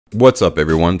What's up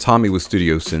everyone, Tommy with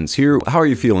Studio Sins here. How are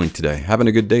you feeling today? Having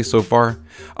a good day so far?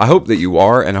 I hope that you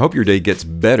are, and I hope your day gets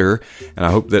better, and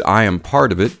I hope that I am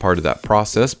part of it, part of that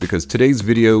process, because today's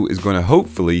video is going to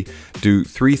hopefully do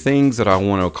 3 things that I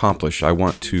want to accomplish. I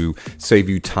want to save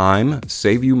you time,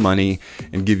 save you money,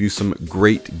 and give you some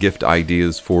great gift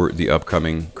ideas for the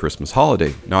upcoming Christmas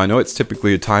holiday. Now I know it's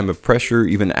typically a time of pressure,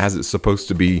 even as it's supposed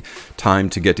to be time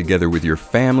to get together with your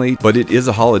family, but it is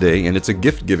a holiday and it's a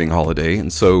gift-giving holiday,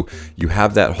 and so you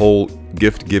have that whole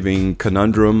gift-giving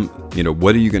conundrum. You know,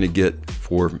 what are you going to get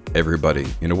for everybody?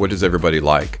 You know, what does everybody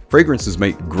like? Fragrances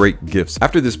make great gifts.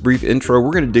 After this brief intro, we're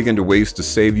going to dig into ways to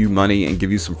save you money and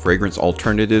give you some fragrance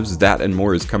alternatives. That and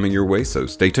more is coming your way, so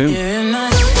stay tuned.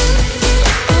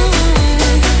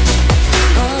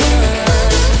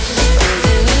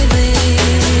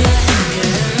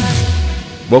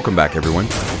 Welcome back everyone.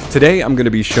 Today I'm going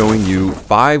to be showing you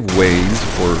 5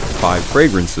 ways, or 5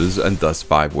 fragrances, and thus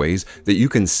 5 ways that you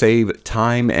can save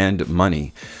time and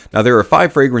money. Now there are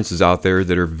 5 fragrances out there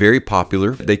that are very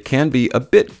popular. They can be a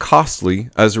bit costly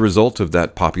as a result of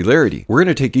that popularity. We're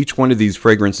going to take each one of these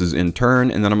fragrances in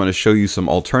turn, and then I'm going to show you some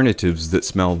alternatives that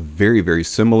smell very, very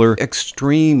similar,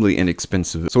 extremely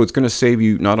inexpensive. So it's going to save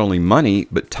you not only money,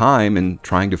 but time in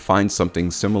trying to find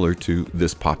something similar to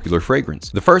this popular fragrance.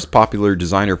 The first popular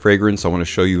designer fragrance I want to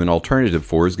show you an alternative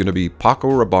for is going to be Paco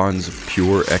Rabanne's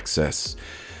Pure Excess.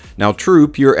 Now true,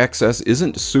 Pure Excess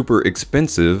isn't super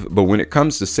expensive, but when it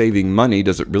comes to saving money,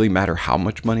 does it really matter how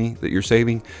much money that you're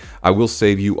saving? I will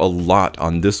save you a lot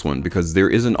on this one because there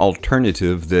is an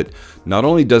alternative that not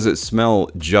only does it smell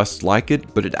just like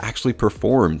it, but it actually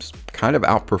performs, kind of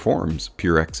outperforms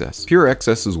Pure Excess. Pure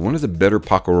Excess is one of the better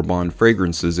Paco Rabanne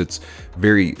fragrances. It's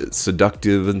very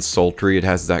seductive and sultry. It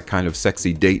has that kind of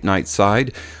sexy date night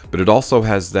side, but it also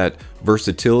has that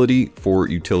versatility for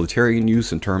utilitarian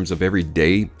use in terms of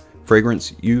everyday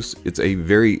fragrance use. It's a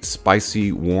very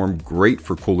spicy, warm, great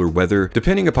for cooler weather.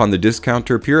 Depending upon the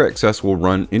discounter, Pure Excess will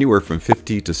run anywhere from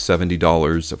 $50 to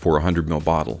 $70 for a 100ml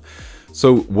bottle.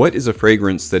 So what is a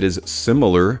fragrance that is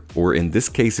similar, or in this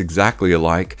case exactly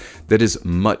alike, that is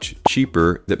much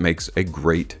cheaper, that makes a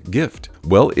great gift?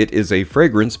 Well, it is a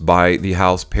fragrance by the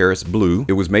house Paris Bleu.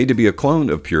 It was made to be a clone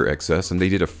of Pure Excess, and they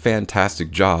did a fantastic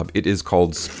job. It is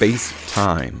called Space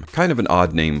Time. Kind of an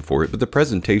odd name for it, but the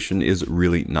presentation is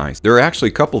really nice. There are actually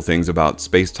a couple things about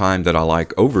Space Time that I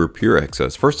like over Pure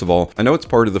Excess. First of all, I know it's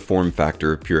part of the form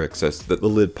factor of Pure Excess that the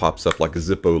lid pops up like a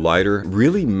Zippo lighter.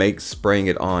 Really makes spraying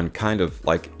it on kind of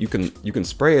like you can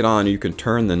spray it on, you can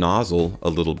turn the nozzle a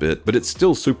little bit, but it's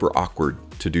still super awkward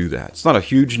to do that. It's not a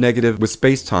huge negative. With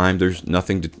Space Time, there's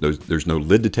nothing to, there's no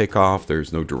lid to take off,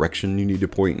 there's no direction you need to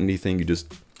point anything, you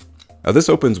just... Now this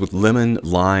opens with lemon,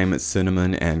 lime,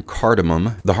 cinnamon, and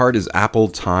cardamom. The heart is apple,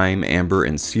 thyme, amber,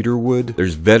 and cedarwood.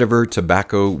 There's vetiver,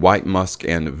 tobacco, white musk,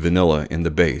 and vanilla in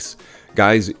the base.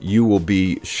 Guys, you will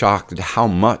be shocked at how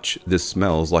much this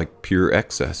smells like Pure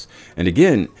Excess. And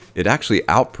again, it actually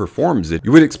outperforms it.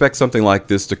 You would expect something like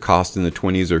this to cost in the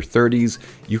 20s or 30s.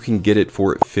 You can get it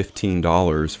for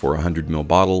 $15 for a 100ml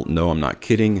bottle. No, I'm not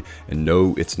kidding. And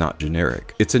no, it's not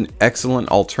generic. It's an excellent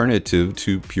alternative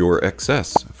to Pure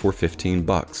Excess for 15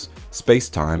 bucks. Space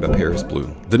Time by Paris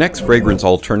Bleu. The next fragrance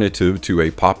alternative to a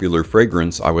popular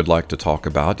fragrance I would like to talk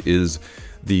about is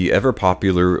the ever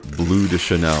popular Bleu de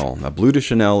Chanel. Now, Bleu de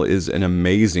Chanel is an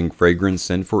amazing fragrance,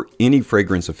 and for any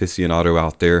fragrance aficionado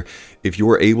out there, if you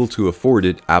are able to afford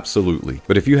it, absolutely.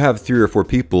 But if you have 3 or 4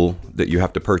 people that you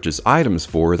have to purchase items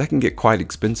for, that can get quite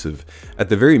expensive. At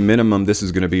the very minimum, this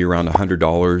is going to be around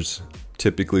 $100,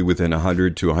 typically within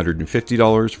 $100 to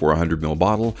 $150 for a 100ml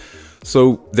bottle.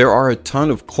 So there are a ton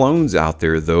of clones out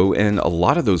there though, and a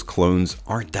lot of those clones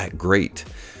aren't that great,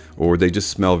 or they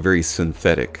just smell very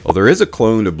synthetic. Well, there is a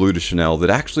clone of Bleu de Chanel that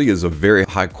actually is a very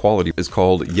high quality. It's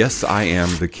called Yes, I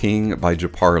Am the King by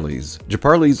Drapery.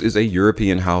 Drapery is a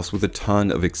European house with a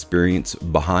ton of experience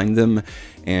behind them,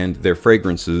 and their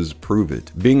fragrances prove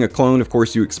it. Being a clone, of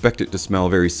course, you expect it to smell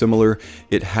very similar.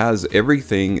 It has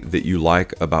everything that you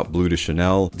like about Bleu de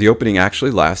Chanel. The opening actually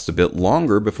lasts a bit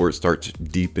longer before it starts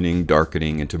deepening,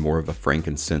 darkening into more of a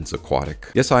frankincense aquatic.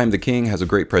 Yes, I Am the King has a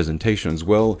great presentation as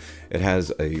well. It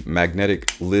has a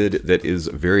magnetic lid that is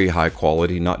very high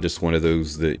quality, not just one of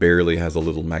those that barely has a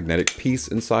little magnetic piece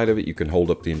inside of it. You can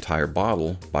hold up the entire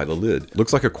bottle by the lid.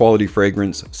 Looks like a quality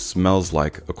fragrance, smells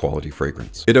like a quality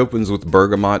fragrance. It opens with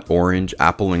bergamot, orange,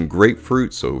 apple, and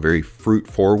grapefruit, so very fruit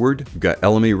forward. You've got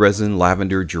elemi resin,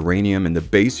 lavender, geranium. In the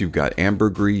base, you've got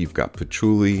ambergris, you've got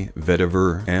patchouli,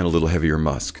 vetiver, and a little heavier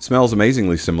musk. It smells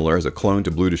amazingly similar as a clone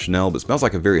to Bleu de Chanel, but smells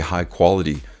like a very high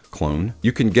quality clone.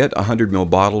 You can get a 100ml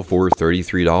bottle for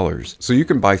 $33. So you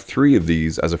can buy 3 of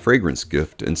these as a fragrance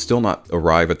gift and still not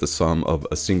arrive at the sum of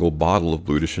a single bottle of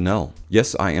Bleu de Chanel.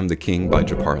 Yes, I Am the King by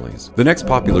Drapery. The next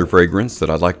popular fragrance that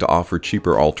I'd like to offer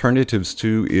cheaper alternatives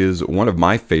to is one of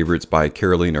my favorites by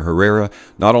Carolina Herrera,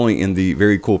 not only in the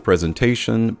very cool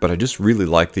presentation, but I just really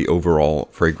like the overall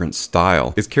fragrance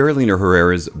style. It's Carolina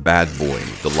Herrera's Bad Boy,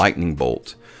 the Lightning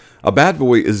Bolt. A Bad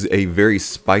Boy is a very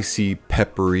spicy,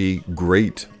 peppery,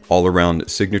 great all-around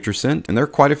signature scent, and there are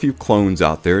quite a few clones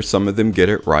out there. Some of them get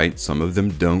it right, some of them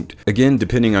don't. Again,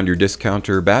 depending on your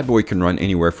discounter, Bad Boy can run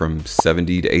anywhere from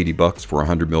 70 to 80 bucks for a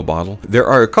 100ml bottle. There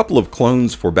are a couple of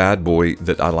clones for Bad Boy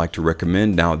that I like to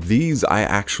recommend. Now, these I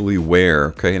actually wear,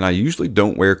 okay, and I usually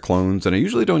don't wear clones, and I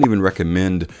usually don't even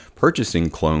recommend purchasing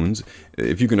clones.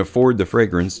 If you can afford the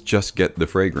fragrance, just get the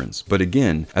fragrance. But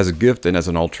again, as a gift and as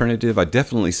an alternative, I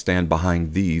definitely stand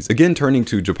behind these. Again, turning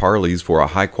to Drapery for a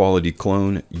high quality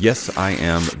clone, Yes, I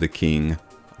Am the King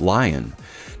Lion.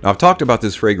 Now, I've talked about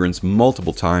this fragrance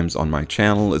multiple times on my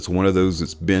channel. It's one of those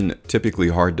that's been typically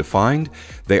hard to find.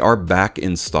 They are back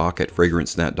in stock at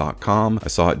FragranceNet.com. I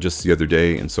saw it just the other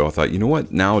day, and so I thought, you know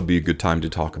what, now would be a good time to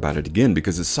talk about it again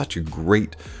because it's such a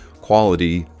great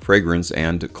quality fragrance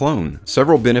and clone.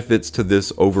 Several benefits to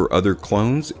this over other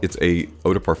clones. It's a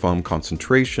eau de parfum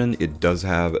concentration. It does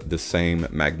have the same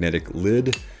magnetic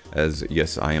lid as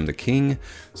Yes, I Am the King.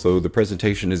 So the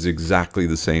presentation is exactly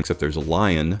the same, except there's a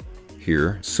lion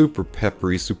here. Super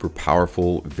peppery, super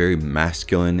powerful, very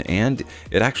masculine, and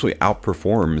it actually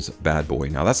outperforms Bad Boy.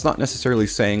 Now, that's not necessarily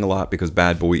saying a lot because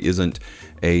Bad Boy isn't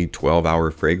a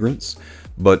 12-hour fragrance,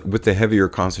 but with the heavier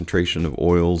concentration of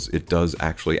oils, it does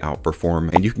actually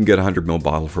outperform, and you can get a 100ml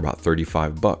bottle for about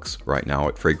 35 bucks right now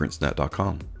at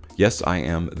FragranceNet.com. Yes, I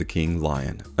Am the King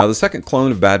Lion. Now, the second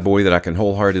clone of Bad Boy that I can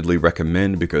wholeheartedly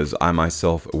recommend because I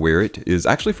myself wear it is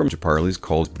actually from Drapery,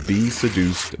 called Be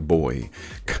Seduced Boy.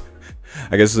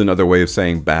 I guess it's another way of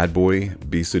saying bad boy,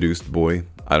 be seduced boy.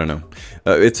 I don't know.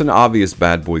 It's an obvious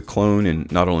Bad Boy clone,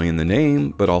 and not only in the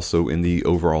name, but also in the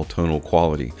overall tonal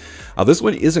quality. This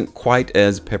one isn't quite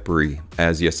as peppery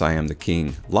as Yes, I Am the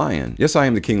King Lion. Yes, I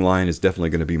Am the King Lion is definitely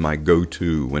going to be my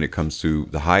go-to when it comes to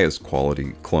the highest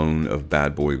quality clone of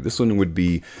Bad Boy. This one would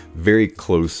be very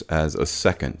close as a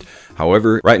second.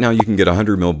 However, right now you can get a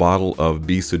 100ml bottle of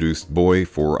Be Seduced Boy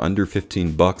for under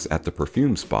 15 bucks at the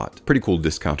Perfume Spot. Pretty cool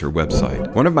discounter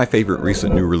website. One of my favorite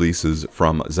recent new releases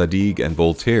from Zadig and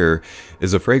Voltaire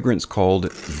is a fragrance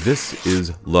called This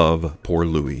Is Love Pour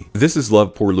Louis. This Is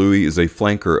Love Pour Louis is a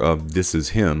flanker of This Is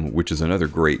Him, which is another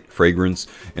great fragrance,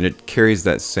 and it carries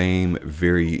that same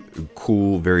very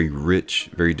cool, very rich,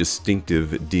 very distinctive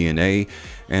DNA,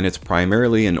 and it's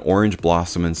primarily an orange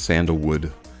blossom and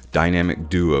sandalwood dynamic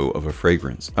duo of a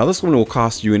fragrance. Now, this one will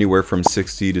cost you anywhere from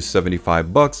 60 to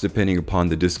 75 bucks depending upon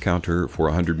the discounter for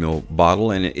a 100ml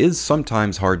bottle, and it is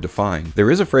sometimes hard to find.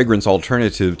 There is a fragrance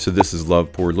alternative to This Is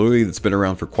Love Pour Louis that's been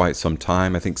around for quite some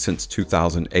time, I think since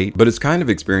 2008, but it's kind of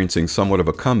experiencing somewhat of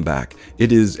a comeback.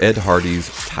 It is Ed Hardy's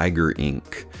Tiger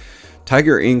Ink.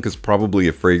 Tiger Ink is probably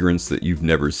a fragrance that you've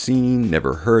never seen,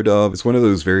 never heard of. It's one of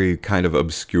those very kind of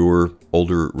obscure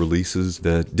older releases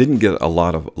that didn't get a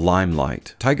lot of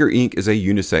limelight. Tiger Ink is a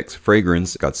unisex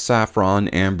fragrance. It's got saffron,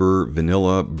 amber,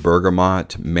 vanilla,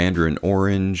 bergamot, mandarin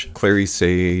orange, clary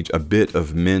sage, a bit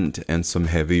of mint, and some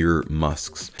heavier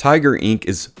musks. Tiger Ink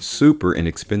is super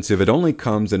inexpensive. It only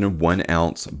comes in a 1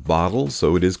 ounce bottle,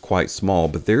 so it is quite small,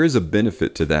 but there is a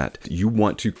benefit to that. You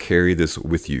want to carry this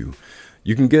with you.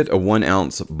 You can get a 1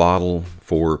 ounce bottle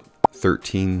for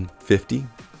 $13.50.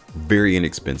 Very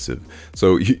inexpensive.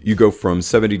 So you go from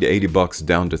 70 to 80 bucks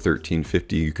down to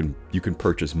 $13.50. You can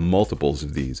purchase multiples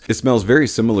of these. It smells very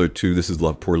similar to This Is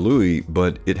Love Pour Louis,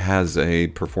 but it has a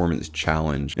performance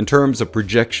challenge. In terms of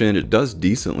projection, it does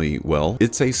decently well.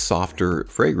 It's a softer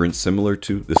fragrance similar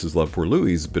to This Is Love Pour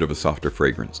Louis, a bit of a softer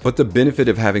fragrance. But the benefit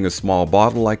of having a small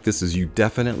bottle like this is you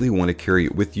definitely want to carry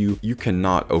it with you. You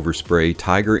cannot overspray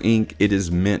Tiger Ink. It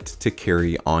is meant to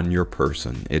carry on your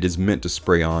person. It is meant to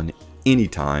spray on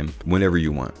anytime, whenever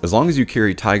you want. As long as you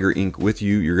carry Tiger Ink with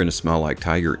you, you're going to smell like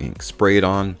Tiger Ink. Spray it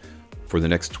on for the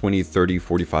next 20, 30,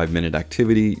 45 minute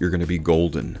activity, you're going to be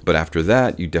golden. But after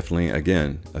that, you definitely,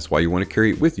 again, that's why you want to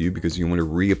carry it with you, because you want to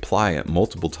reapply it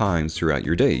multiple times throughout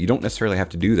your day. You don't necessarily have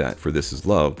to do that for This Is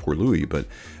Love Pour Louis, but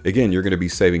again, you're going to be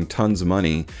saving tons of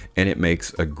money, and it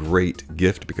makes a great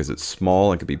gift because it's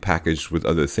small and can be packaged with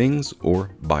other things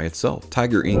or by itself.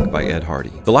 Tiger Ink by Ed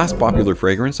Hardy. The last popular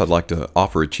fragrance I'd like to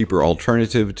offer a cheaper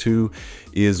alternative to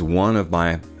is one of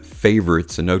my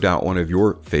favorites, and no doubt one of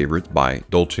your favorites, by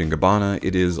Dolce & Gabbana.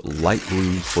 It is Light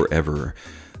Blue Forever.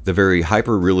 the very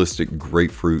hyper-realistic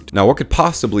grapefruit. Now, what could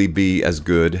possibly be as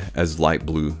good as Light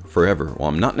Blue Forever? Well,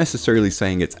 I'm not necessarily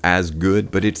saying it's as good,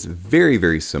 but it's very,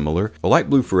 very similar. The Light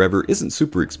Blue Forever isn't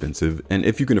super expensive, and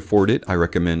if you can afford it, I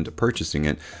recommend purchasing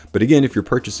it. But again, if you're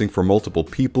purchasing for multiple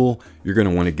people, you're going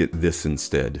to want to get this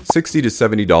instead. $60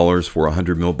 to $70 for a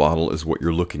 100ml bottle is what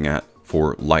you're looking at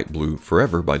for Light Blue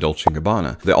Forever by Dolce &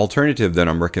 Gabbana. The alternative that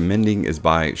I'm recommending is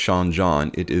by Sean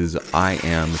John. It is I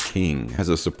Am King. It has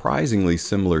a surprisingly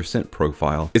similar scent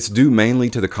profile. It's due mainly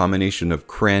to the combination of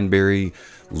cranberry,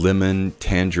 lemon,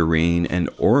 tangerine, and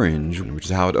orange, which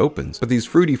is how it opens. But these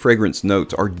fruity fragrance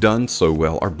notes are done so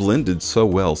well, are blended so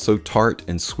well, so tart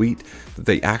and sweet, that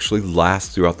they actually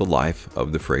last throughout the life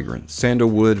of the fragrance.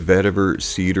 Sandalwood, vetiver,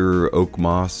 cedar, oak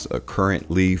moss, a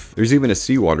currant leaf. There's even a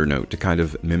seawater note to kind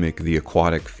of mimic the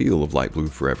aquatic feel of Light Blue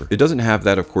Forever. It doesn't have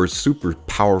that, of course, super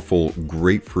powerful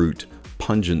grapefruit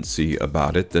pungency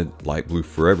about it that Light Blue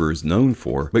Forever is known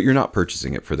for, but you're not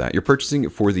purchasing it for that. You're purchasing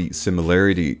it for the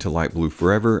similarity to Light Blue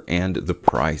Forever and the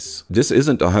price. This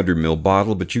isn't a 100ml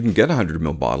bottle, but you can get a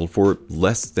 100ml bottle for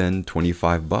less than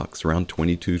 25 bucks, around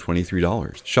 $22,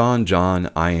 $23. Sean John,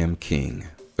 I Am King.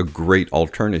 A great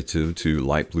alternative to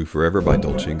Light Blue Forever by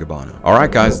Dolce & Gabbana.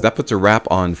 Alright guys, that puts a wrap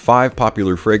on 5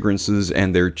 popular fragrances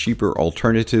and their cheaper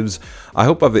alternatives. I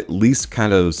hope I've at least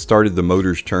kind of started the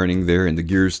motors turning there and the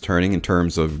gears turning in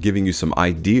terms of giving you some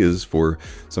ideas for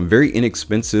some very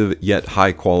inexpensive yet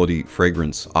high quality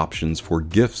fragrance options for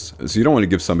gifts. So you don't want to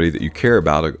give somebody that you care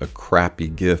about a crappy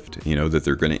gift, you know, that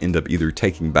they're going to end up either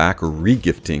taking back or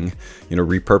re-gifting, you know,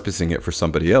 repurposing it for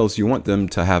somebody else. You want them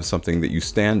to have something that you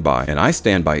stand by. And I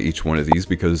stand by each one of these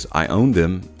because I own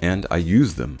them and I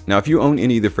use them. Now, if you own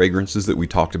any of the fragrances that we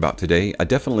talked about today, I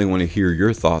definitely want to hear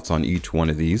your thoughts on each one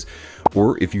of these.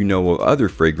 Or if you know of other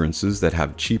fragrances that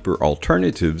have cheaper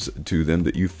alternatives to them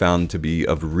that you found to be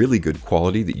of really good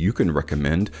quality that you can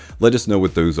recommend, let us know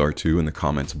what those are too in the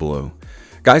comments below.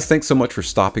 Guys, thanks so much for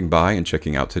stopping by and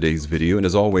checking out today's video. And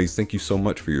as always, thank you so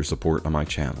much for your support on my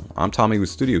channel. I'm Tommy with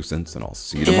Studio Sense, and I'll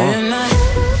see you tomorrow.